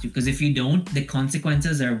have to, because if you don't, the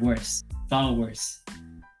consequences are worse, far worse.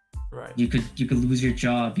 Right. You could lose your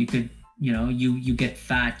job. You could you get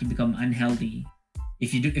fat. You become unhealthy.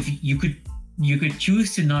 If you could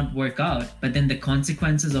choose to not work out, but then the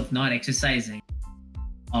consequences of not exercising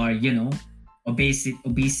are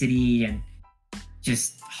obesity and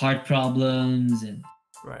just heart problems and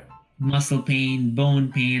muscle pain,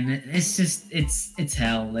 bone pain. It's just it's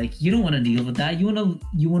hell. Like you don't want to deal with that. You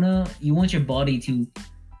want your body to,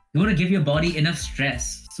 you want to give your body enough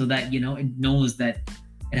stress so that it knows that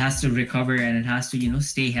it has to recover and it has to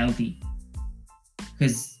stay healthy.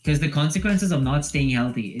 Because the consequences of not staying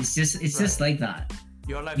healthy, it's just like that.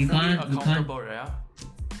 You're like fully accountable, yeah.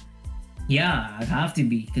 Yeah, I have to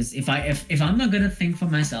be, because if I'm not gonna think for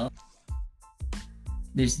myself,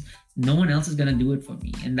 there's no one else is gonna do it for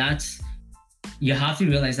me. And that's, you have to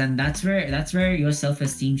realize, and that's where your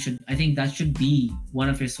self-esteem I think that should be one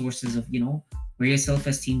of your sources of where your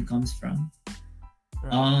self-esteem comes from.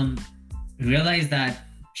 Realize that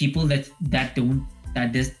people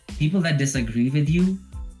people that disagree with you,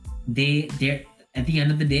 they're at the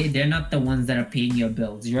end of the day, they're not the ones that are paying your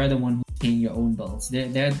bills. You're the one who's paying your own bills.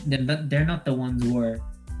 They're not the ones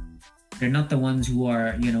who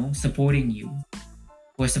are supporting you,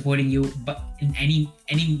 but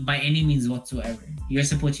by any means whatsoever. You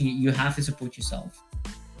have to support yourself.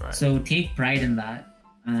 Right. So take pride in that,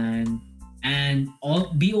 and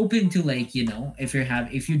be open to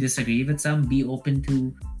if you disagree with some, be open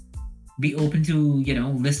to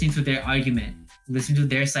listening to their argument, listen to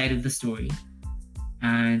their side of the story.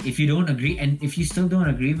 And if you don't agree, and if you still don't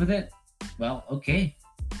agree with it, well, okay,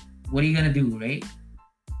 what are you gonna do, right?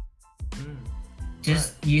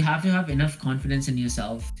 You have to have enough confidence in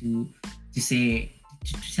yourself to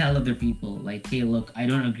tell other people, like, hey, look, I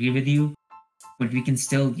don't agree with you, but we can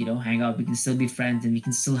still hang out, we can still be friends, and we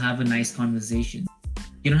can still have a nice conversation.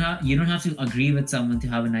 You don't have to agree with someone to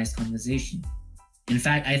have a nice conversation. In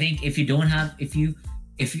fact, I think if you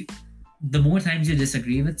the more times you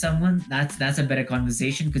disagree with someone, that's a better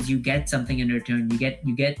conversation, because you get something in return. You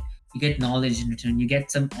get knowledge in return. You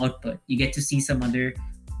get some output. You get to see some other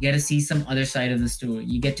side of the story.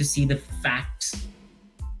 You get to see the facts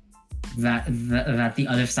that the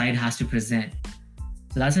other side has to present.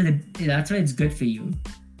 So that's why it's good for you.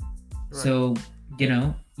 Right. So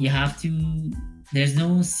you have to. There's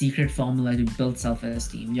no secret formula to build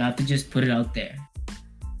self-esteem. You have to just put it out there,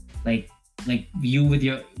 like you with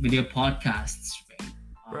your podcasts,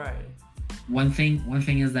 right? Right. One thing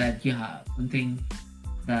is that one thing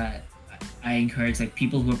that I encourage like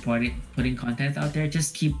people who are putting content out there,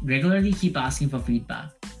 just regularly keep asking for feedback,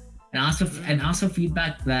 and also ask for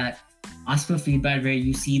feedback where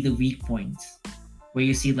you see the weak points, where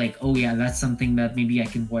you see like, oh yeah, that's something that maybe I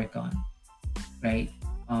can work on, right?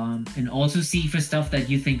 And also see for stuff that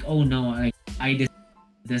you think, oh no, like I did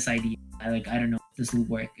this idea, I don't know if this will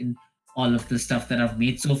work. And all of the stuff that I've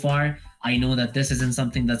made so far, I know that this isn't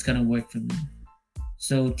something that's gonna work for me.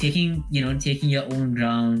 So taking your own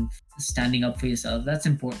ground, standing up for yourself, that's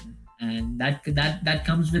important, and that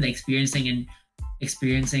comes with experiencing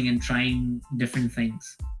and trying different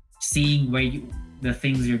things, seeing the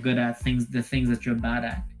things you're good at, the things that you're bad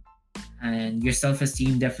at, and your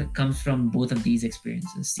self-esteem definitely comes from both of these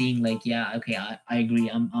experiences. Seeing like, yeah, okay, I agree,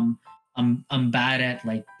 I'm bad at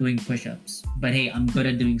like doing push-ups, but hey, I'm good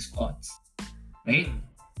at doing squats, right?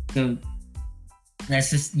 So that's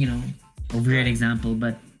just a weird example,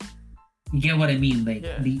 but you get what I mean. Like,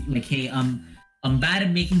 hey, I'm bad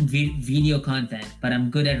at making video content, but I'm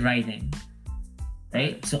good at writing,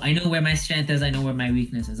 right? So I know where my strength is, I know where my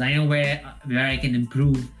weakness is, I know where I can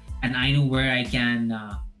improve, and I know where I can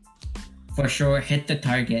for sure hit the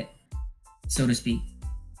target, so to speak.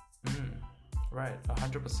 Right,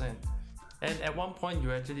 100%. And at one point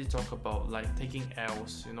you actually talk about like taking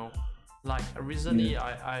L's, like recently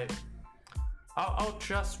I'll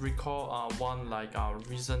just recall one like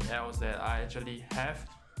recent L's that I actually have.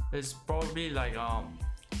 It's probably like I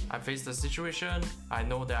faced the situation, I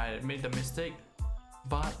know that I made the mistake,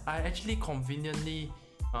 but I actually conveniently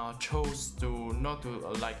chose to not to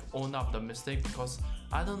like own up the mistake, because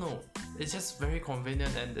I don't know, it's just very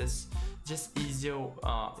convenient and it's just easier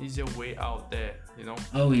way out there,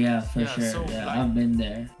 Oh yeah, for sure. So, yeah, like, I've been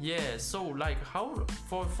there. Yeah, so like how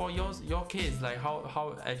for your case, like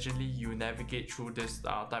how actually you navigate through this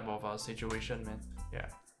type of situation, man? Yeah.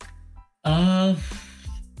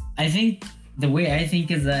 I think the way I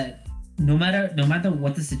think is that no matter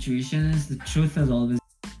what the situation is, the truth is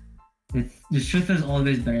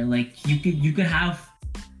always better. Like you could have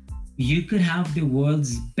the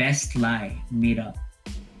world's best lie made up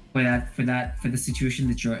for the situation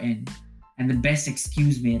that you're in, and the best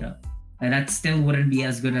excuse made up, and that still wouldn't be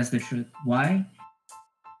as good as the truth. Why?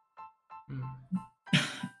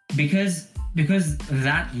 Because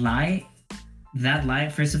that lie,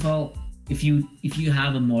 first of all, if you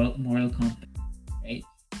have a moral compass, right?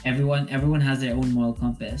 Everyone has their own moral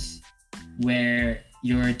compass, where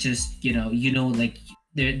you're just like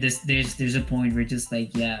there's a point where just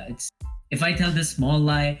like, yeah, it's, if I tell this small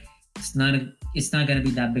lie, it's not gonna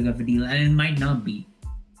be that big of a deal, and it might not be,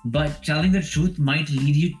 but telling the truth might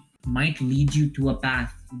lead you to a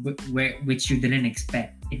path which you didn't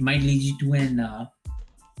expect. It might lead you to an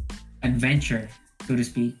adventure, so to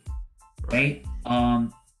speak, right?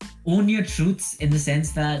 Own your truths, in the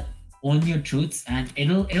sense that own your truths, and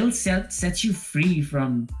it'll set you free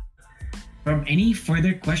from any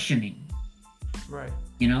further questioning, right?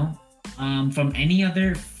 From any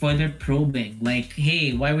other further probing, like,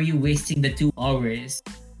 hey, why were you wasting the 2 hours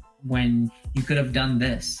when you could have done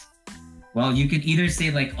this? Well, you could either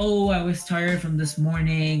say like, oh, I was tired from this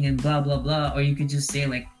morning and blah blah blah, or you could just say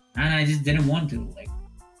like, man, I just didn't want to. Like,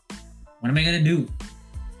 what am I gonna do?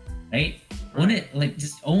 Right? Own it. Like,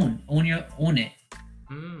 just own it.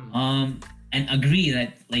 And agree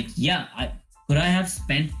that, like, yeah, could I have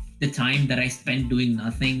spent the time that I spent doing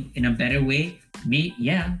nothing in a better way?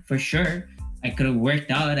 Yeah, for sure. I could have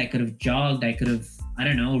worked out, I could have jogged, I could have, I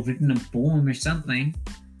don't know, written a poem or something,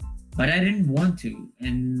 but I didn't want to.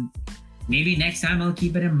 And maybe next time I'll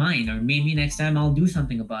keep it in mind, or maybe next time I'll do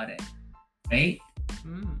something about it, right?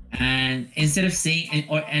 And instead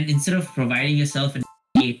of providing yourself an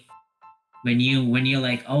escape when you're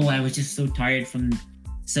like, oh, I was just so tired from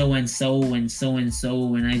so and so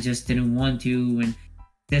and I just didn't want to, and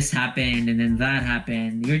this happened and then that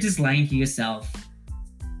happened, you're just lying to yourself.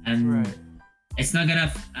 And it's not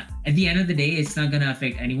gonna, at the end of the day, it's not gonna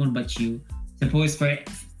affect anyone but you. Suppose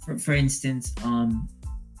for instance,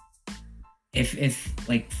 if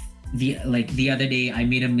like the other day I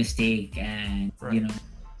made a mistake, and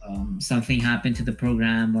something happened to the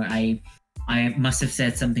program, or I must have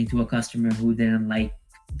said something to a customer who didn't like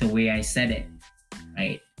the way I said it,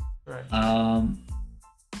 right?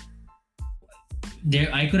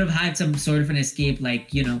 There, I could have had some sort of an escape,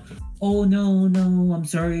 like, oh no, I'm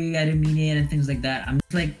sorry, I didn't mean it, and things like that.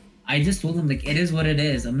 I just told them, like, it is what it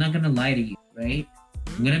is. I'm not gonna lie to you, right?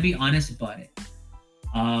 I'm gonna be honest about it.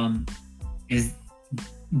 Is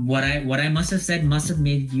what I must have said must have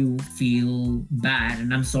made you feel bad,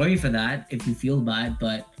 and I'm sorry for that if you feel bad,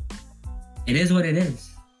 but it is what it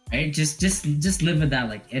is, right? Just live with that,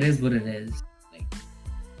 like, it is what it is. Like,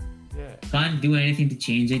 yeah. can't do anything to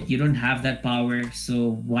change it. You don't have that power,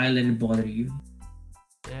 so why let it bother you?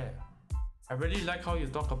 Yeah. I really like how you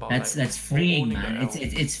talk about That's freeing, man.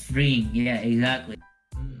 It's freeing. Yeah, exactly.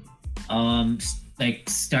 Like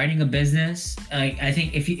starting a business. Like I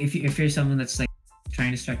think if you're someone that's like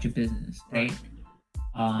trying to start your business, right?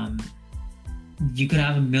 You could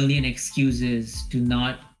have a million excuses to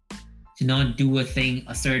not do a thing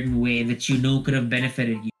a certain way that you know could have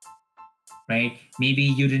benefited you, right? Maybe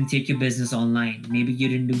you didn't take your business online. Maybe you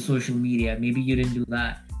didn't do social media. Maybe you didn't do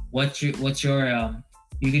that. What's your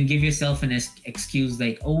you can give yourself an excuse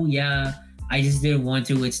like, oh yeah, I just didn't want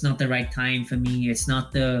to. It's not the right time for me. It's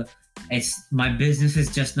my business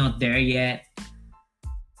is just not there yet.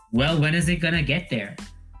 Well, when is it gonna get there?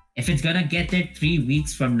 If it's gonna get there 3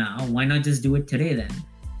 weeks from now, why not just do it today then?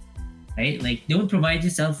 Right? Like, don't provide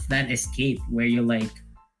yourself that escape where you're like,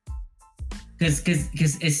 because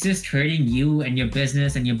it's just hurting you and your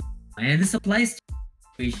business and this applies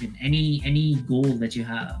to any goal that you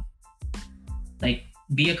have. Like,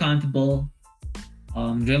 be accountable.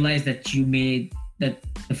 Realize that you made the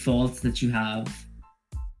faults that you have.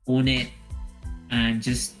 Own it, and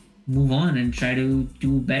just move on and try to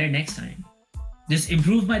do better next time. Just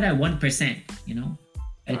improve by that 1%. You know,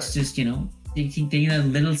 it's just taking a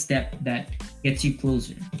little step that gets you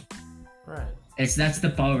closer. Right. That's the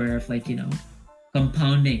power of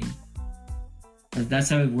compounding. That's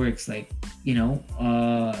how it works. Like,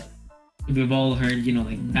 we've all heard,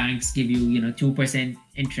 like banks give you, 2%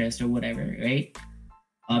 interest or whatever, right?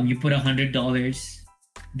 You put $100,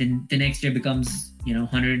 then the next year becomes,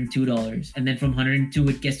 $102. And then from 102,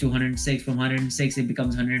 it gets to 106. From 106, it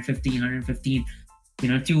becomes 115,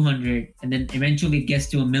 200. And then eventually it gets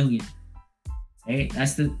to $1 million. Right?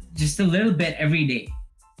 That's just a little bit every day.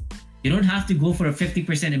 You don't have to go for a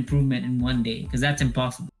 50% improvement in one day, because that's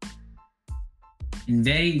impossible. And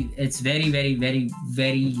it's very, very, very,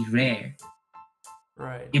 very rare.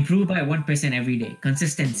 Right. Improve by 1% every day.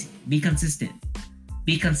 Consistency. Be consistent.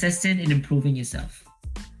 Be consistent in improving yourself.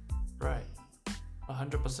 Right.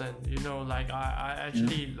 100%. Like I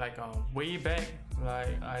actually way back,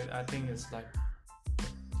 like I think it's like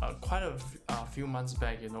quite a few months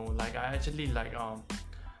back, like I actually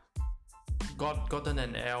gotten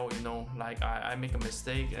an L, like I make a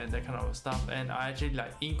mistake and that kind of stuff, and I actually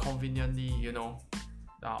inconveniently,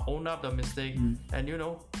 own up the mistake, and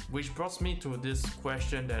which brought me to this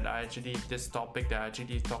question this topic that I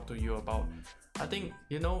actually talked to you about. I think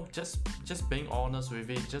just being honest with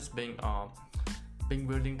it, just being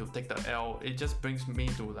willing to take the L, it just brings me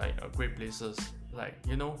to great places,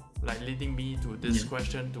 leading me to this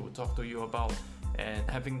question to talk to you about and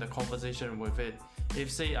having the conversation with it. If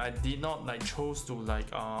say I did not chose to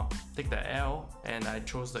take the L, and I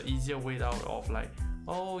chose the easier way out of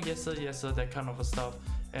oh yes sir, that kind of stuff,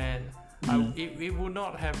 and it would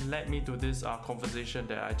not have led me to this conversation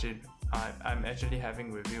that I'm actually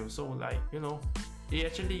having with you. So it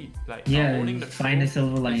actually owning the find a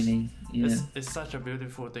silver lining. It's such a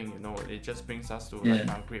beautiful thing, it just brings us to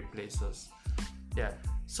great places. Yeah.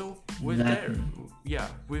 So with that,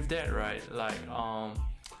 right,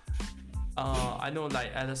 I know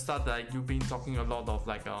at the start you've been talking a lot of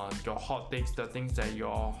your hot takes, the things that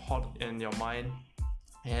you're hot in your mind,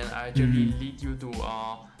 and I actually lead you to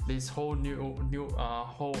this whole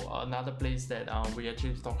another place that we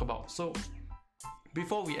actually talk about. So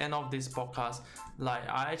before we end off this podcast,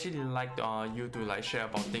 I actually like you to share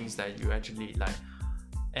about things that you actually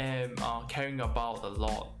am caring about a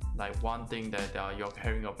lot. One thing that you're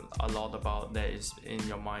caring a lot about that is in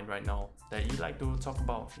your mind right now that you like to talk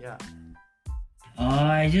about. Yeah.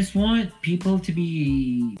 I just want people to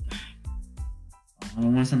be, I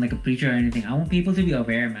don't want to sound like a preacher or anything. I want people to be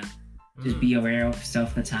aware, man. Just be aware of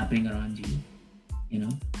stuff that's happening around you.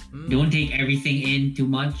 Don't take everything in too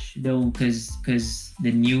much though, because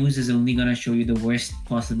the news is only gonna show you the worst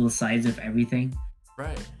possible sides of everything.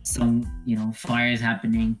 Right. Some fires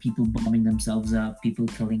happening, people bombing themselves up, people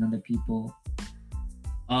killing other people.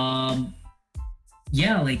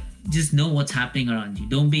 Just know what's happening around you.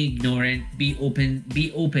 Don't be ignorant. Be open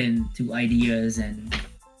to ideas, and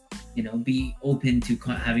be open to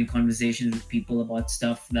having conversations with people about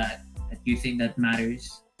stuff that you think that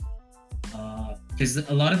matters. Because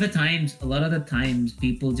a lot of the times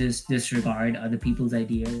people just disregard other people's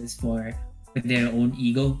ideas for their own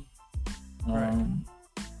ego.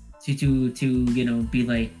 To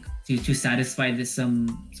be to satisfy this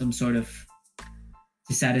some sort of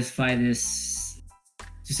to satisfy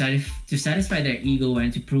their ego,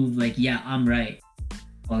 and to prove I'm right.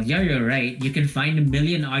 Well, yeah, you're right. You can find 1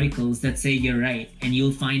 million articles that say you're right, and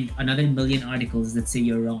you'll find another 1 million articles that say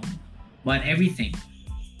you're wrong about everything.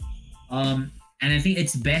 And I think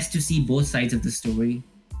it's best to see both sides of the story,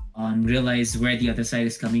 realize where the other side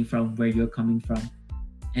is coming from, where you're coming from,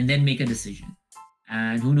 and then make a decision.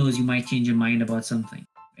 And who knows, you might change your mind about something,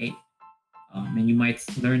 right? And you might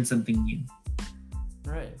learn something new.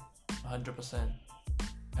 Right, 100%.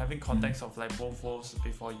 Having context of like both worlds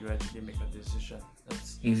before you actually make a decision.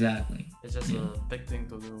 That's Exactly. It's just a big thing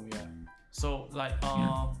to do, yeah. So like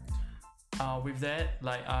with that,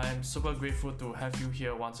 like I'm super grateful to have you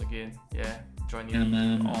here once again. Yeah, joining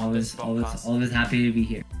me on this podcast. Always happy to be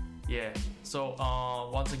here. Yeah. So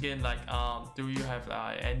once again, like do you have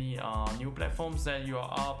any new platforms that you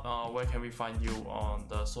are up? Where can we find you on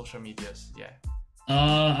the social medias? Yeah.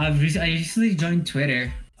 I recently joined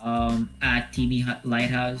Twitter at Teeny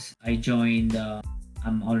Lighthouse. I joined.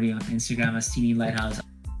 I'm already on Instagram as Teeny Lighthouse.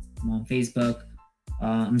 I'm on Facebook.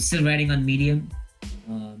 I'm still writing on Medium.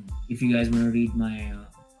 If you guys want to read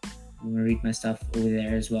my stuff over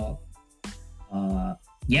there as well.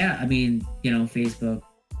 Yeah, I mean, Facebook.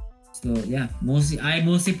 So yeah, I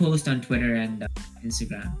mostly post on Twitter and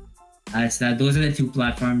Instagram. Those are the two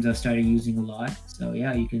platforms I've started using a lot. So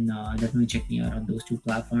yeah, you can definitely check me out on those two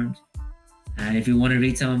platforms. And if you want to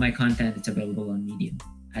read some of my content, it's available on Medium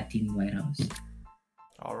at Teeny Lighthouse.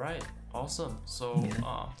 All right, awesome. So with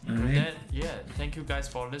that, thank you guys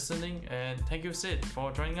for listening, and thank you Sid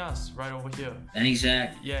for joining us right over here. Thanks,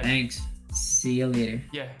 Jack. Yeah. Thanks. See you later.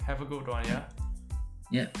 Yeah, have a good one. Yeah.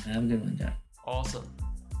 Yeah, have a good one, Jack. Awesome.